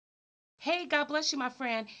Hey, God bless you, my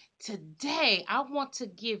friend. Today, I want to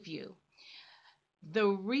give you the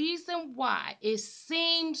reason why it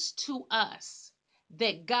seems to us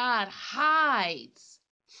that God hides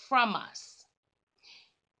from us.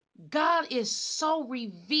 God is so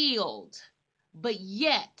revealed, but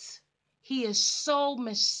yet he is so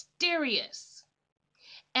mysterious.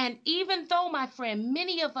 And even though, my friend,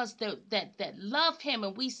 many of us that love him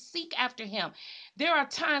and we seek after him, there are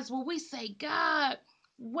times where we say, God,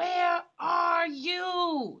 where are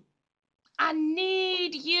you? I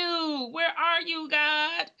need you. Where are you,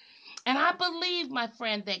 God? And I believe, my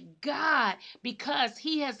friend, that God, because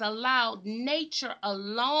he has allowed nature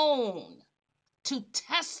alone to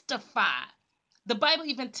testify. The Bible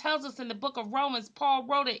even tells us in the book of Romans, Paul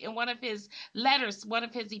wrote it in one of his letters, one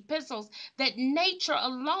of his epistles, that nature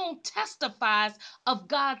alone testifies of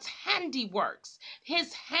God's handiworks.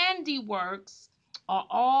 His handiworks are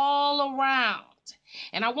all around.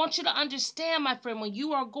 And I want you to understand, my friend, when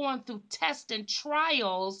you are going through tests and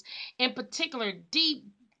trials, in particular, deep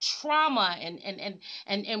trauma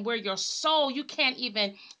and where your soul, you can't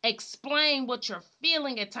even explain what you're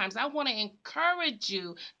feeling at times. I want to encourage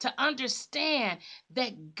you to understand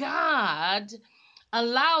that God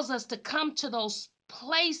allows us to come to those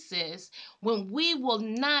places when we will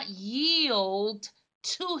not yield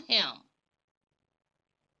to him.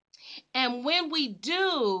 And when we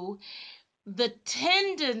do, the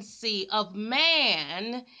tendency of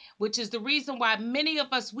man, which is the reason why many of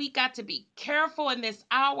us, we got to be careful in this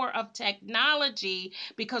hour of technology,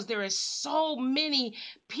 because there is so many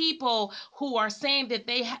people who are saying that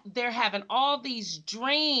they're having all these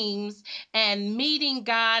dreams and meeting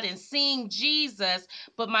God and seeing Jesus.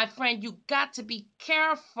 But my friend, you got to be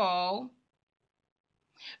careful,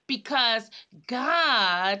 because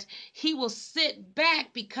God, he will sit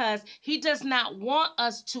back because he does not want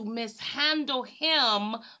us to mishandle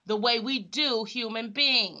him the way we do human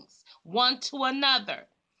beings, one to another.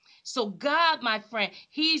 So God, my friend,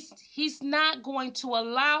 he's not going to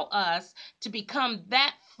allow us to become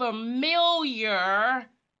that familiar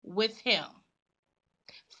with him.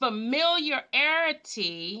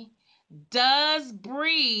 Familiarity does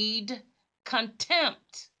breed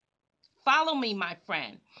contempt. Follow me, my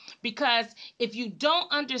friend. Because if you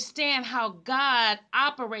don't understand how God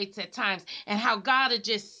operates at times and how God will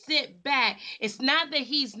just sit back, it's not that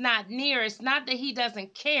he's not near, it's not that he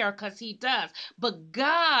doesn't care, because he does. But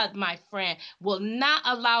God, my friend, will not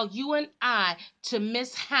allow you and I to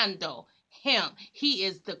mishandle him. He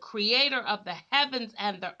is the creator of the heavens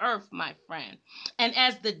and the earth, my friend. And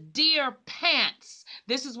as the deer pants,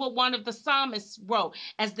 this is what one of the psalmists wrote,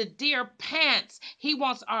 as the deer pants, he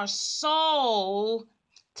wants our soul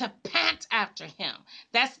to pant after him.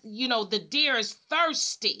 That's, the deer is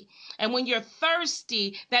thirsty. And when you're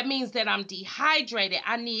thirsty, that means that I'm dehydrated.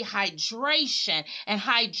 I need hydration. And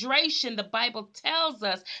hydration, the Bible tells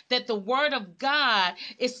us that the word of God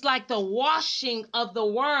is like the washing of the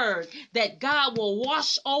word, that God will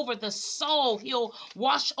wash over the soul. He'll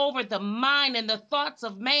wash over the mind and the thoughts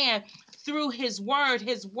of man through his word.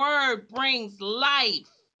 His word brings life.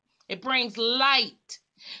 It brings light.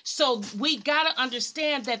 So we got to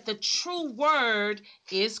understand that the true word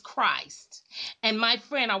is Christ. And my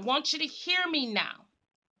friend, I want you to hear me now.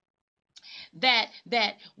 That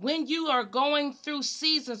when you are going through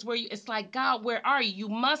seasons where it's like, God, where are you? You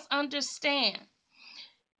must understand.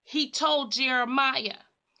 He told Jeremiah,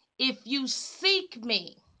 if you seek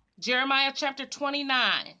me, Jeremiah chapter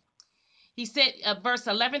 29, he said, verse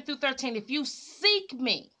 11 through 13, if you seek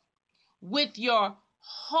me with your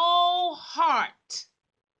whole heart,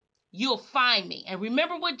 you'll find me. And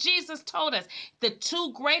remember what Jesus told us, the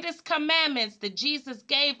two greatest commandments that Jesus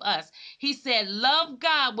gave us. He said, love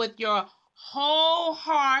God with your whole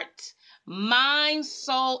heart, mind,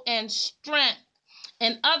 soul, and strength.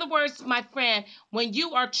 In other words, my friend, when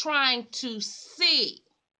you are trying to see,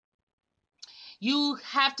 you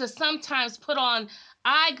have to sometimes put on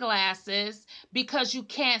eyeglasses because you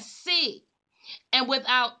can't see. And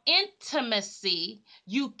without intimacy,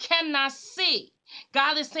 you cannot see.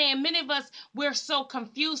 God is saying many of us, we're so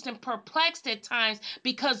confused and perplexed at times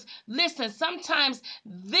because, listen, sometimes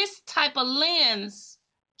this type of lens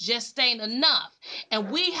just ain't enough.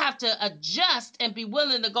 And we have to adjust and be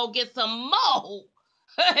willing to go get some more.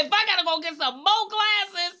 If I gotta go get some more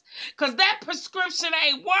glasses, because that prescription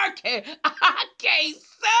ain't working, I can't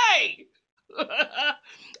say.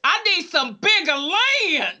 I need some bigger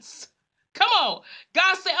lens. Come on.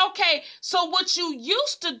 God said, okay, so what you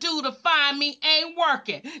used to do to find me ain't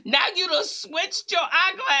working. Now you done switched your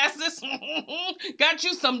eyeglasses. Got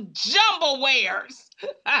you some jumbo wares.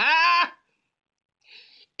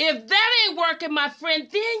 If that ain't working, my friend,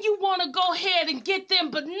 then you want to go ahead and get them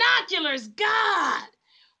binoculars. God,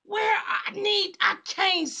 where I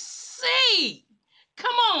can't see.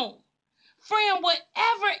 Come on. Friend,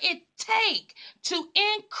 whatever it take to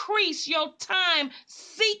increase your time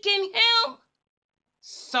seeking him,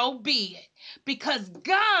 so be it. Because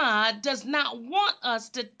God does not want us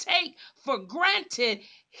to take for granted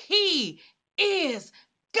he is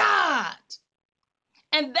God.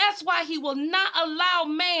 And that's why he will not allow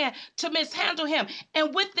man to mishandle him.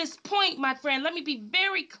 And with this point, my friend, let me be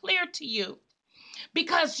very clear to you.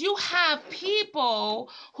 Because you have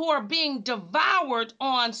people who are being devoured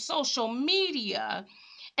on social media,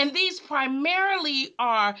 and these primarily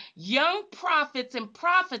are young prophets and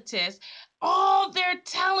prophetess. All they're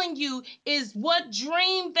telling you is what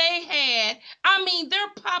dream they had. I mean,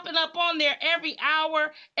 they're popping up on there every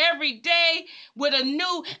hour, every day with a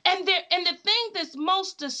new, and the thing that's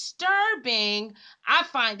most disturbing, I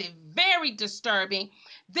find it very disturbing,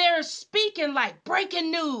 they're speaking like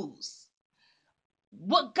breaking news.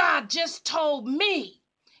 What God just told me.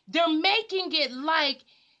 They're making it like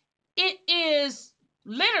it is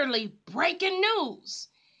literally breaking news.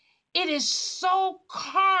 It is so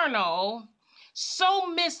carnal, so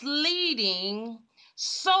misleading,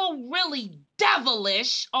 so really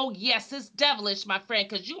devilish. Oh, yes, it's devilish, my friend,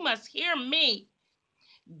 because you must hear me.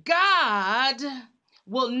 God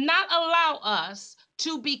will not allow us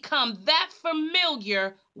to become that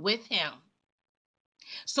familiar with him.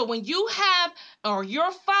 So when you have or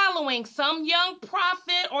you're following some young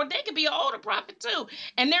prophet, or they could be an older prophet too,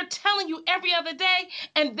 and they're telling you every other day,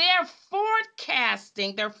 and they're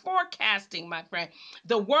forecasting, my friend,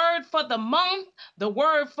 the word for the month, the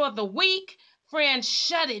word for the week, friend,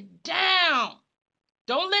 shut it down.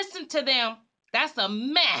 Don't listen to them. That's a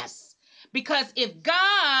mess. Because if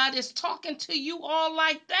God is talking to you all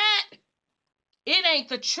like that, it ain't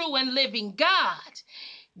the true and living God.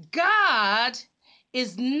 God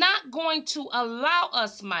is not going to allow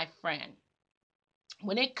us, my friend,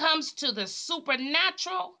 when it comes to the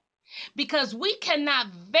supernatural, because we cannot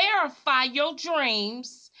verify your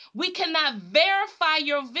dreams. We cannot verify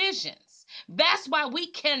your visions. That's why we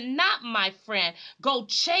cannot, my friend, go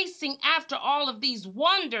chasing after all of these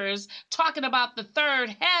wonders, talking about the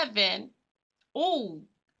third heaven. Oh,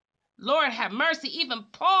 Lord have mercy. Even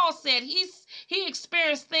Paul said he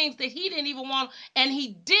experienced things that he didn't even want, and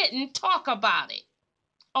he didn't talk about it.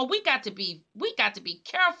 Oh, we got to be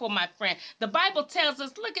careful, my friend. The Bible tells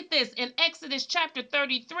us, look at this, in Exodus chapter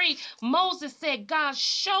 33, Moses said, God,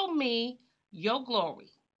 show me your glory.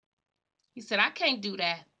 He said, I can't do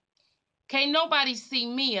that. Can't nobody see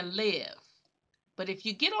me and live. But if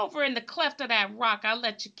you get over in the cleft of that rock, I'll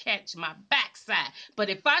let you catch my backside. But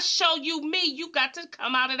if I show you me, you got to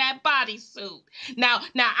come out of that bodysuit. Now,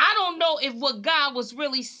 I don't know if what God was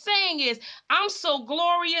really saying is, I'm so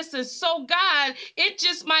glorious and so God, it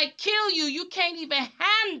just might kill you. You can't even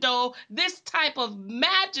handle this type of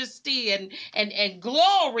majesty and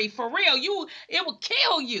glory for real. It will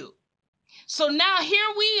kill you. So now here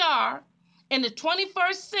we are in the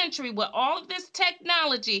 21st century with all of this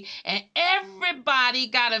technology, and everybody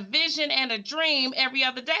got a vision and a dream every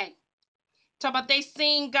other day. Talk about they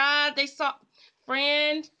seen God, they saw.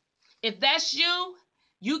 Friend, if that's you,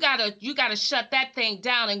 you gotta shut that thing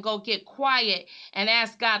down and go get quiet and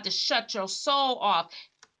ask God to shut your soul off,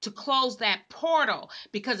 to close that portal.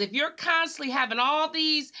 Because if you're constantly having all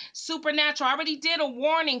these supernatural, I already did a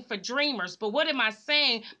warning for dreamers, but what am I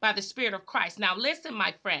saying by the Spirit of Christ? Now listen,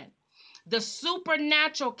 my friend, the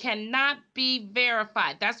supernatural cannot be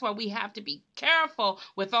verified. That's why we have to be careful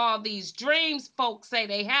with all these dreams folks say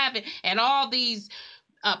they have it, and all these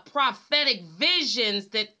prophetic visions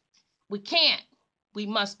that we can't. We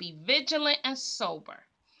must be vigilant and sober.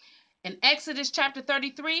 In Exodus chapter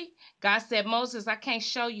 33, God said, Moses, I can't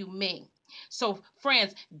show you me. So,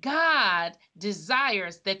 friends, God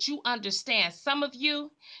desires that you understand. Some of you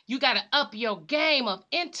got to up your game of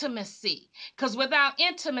intimacy, because without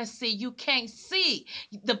intimacy, you can't see.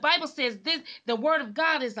 The Bible says this: the word of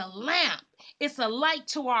God is a lamp. It's a light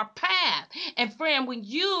to our path. And friend, when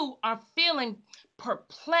you are feeling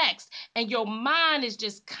perplexed and your mind is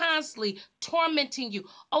just constantly tormenting you,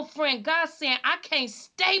 oh friend, God's saying, I can't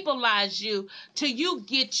stabilize you till you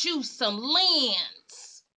get you some lens.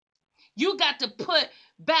 You got to put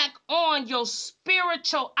back on your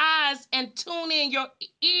spiritual eyes and tune in your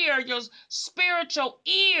spiritual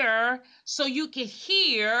ear, so you can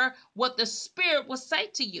hear what the Spirit will say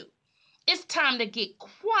to you. It's time to get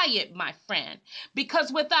quiet, my friend,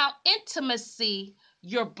 because without intimacy,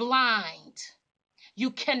 you're blind.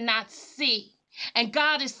 You cannot see. And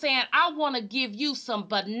God is saying, I want to give you some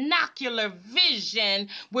binocular vision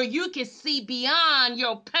where you can see beyond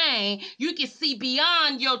your pain. You can see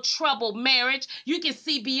beyond your troubled marriage. You can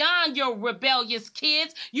see beyond your rebellious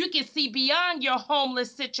kids. You can see beyond your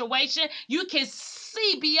homeless situation. You can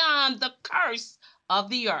see beyond the curse of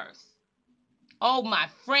the earth. Oh, my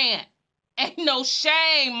friend. Ain't no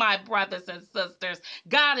shame, my brothers and sisters.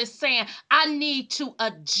 God is saying, I need to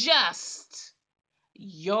adjust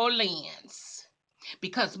your lens.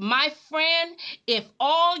 Because, my friend, if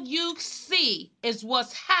all you see is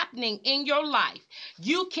what's happening in your life,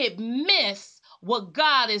 you could miss what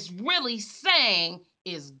God is really saying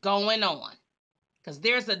is going on. Because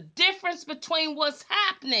there's a difference between what's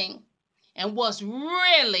happening and what's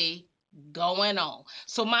really going on.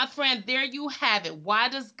 So, my friend, there you have it. Why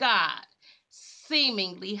does God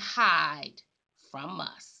seemingly hide from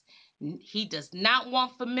us? He does not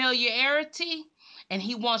want familiarity, and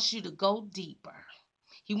he wants you to go deeper.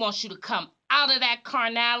 He wants you to come out of that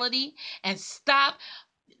carnality and stop.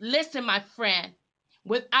 Listen, my friend,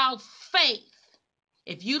 without faith,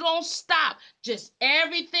 if you don't stop, just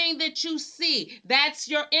everything that you see, that's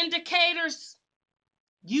your indicators,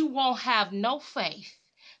 you won't have no faith.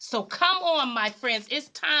 So come on, my friends. It's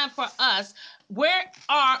time for us.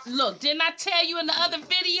 Look, didn't I tell you in the other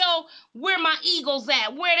video where my eagles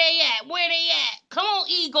at? Where they at? Where they at? Come on,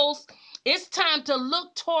 eagles. It's time to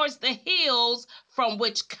look towards the hills from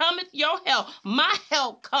which cometh your help. My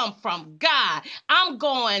help come from God. I'm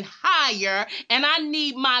going higher, and I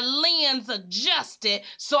need my lens adjusted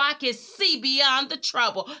so I can see beyond the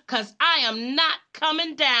trouble, because I am not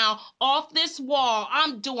coming down off this wall.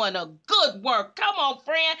 I'm doing a good work. Come on,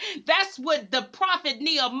 friend. That's what the prophet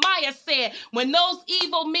Nehemiah said. When those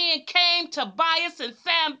evil men came, Tobias and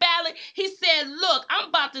Sanballat, he said, look, I'm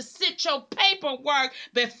about to sit your paperwork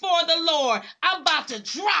before the Lord. I'm about to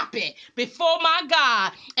drop it before my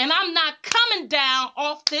God, and I'm not coming down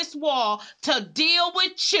off this wall to deal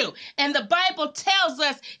with you. And the Bible tells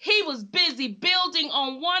us he was busy building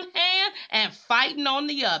on one hand and fighting on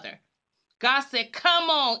the other. God said, come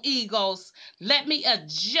on, eagles, let me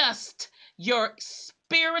adjust your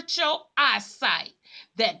spiritual eyesight,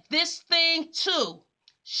 that this thing too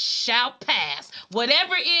shall pass.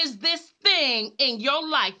 Whatever is this thing in your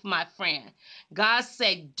life, my friend, God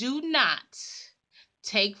said, do not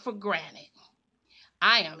take for granted.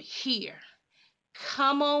 I am here.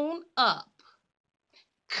 Come on up.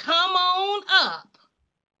 Come on up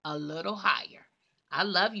a little higher. I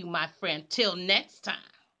love you, my friend. Till next time,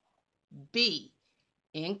 be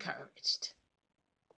encouraged.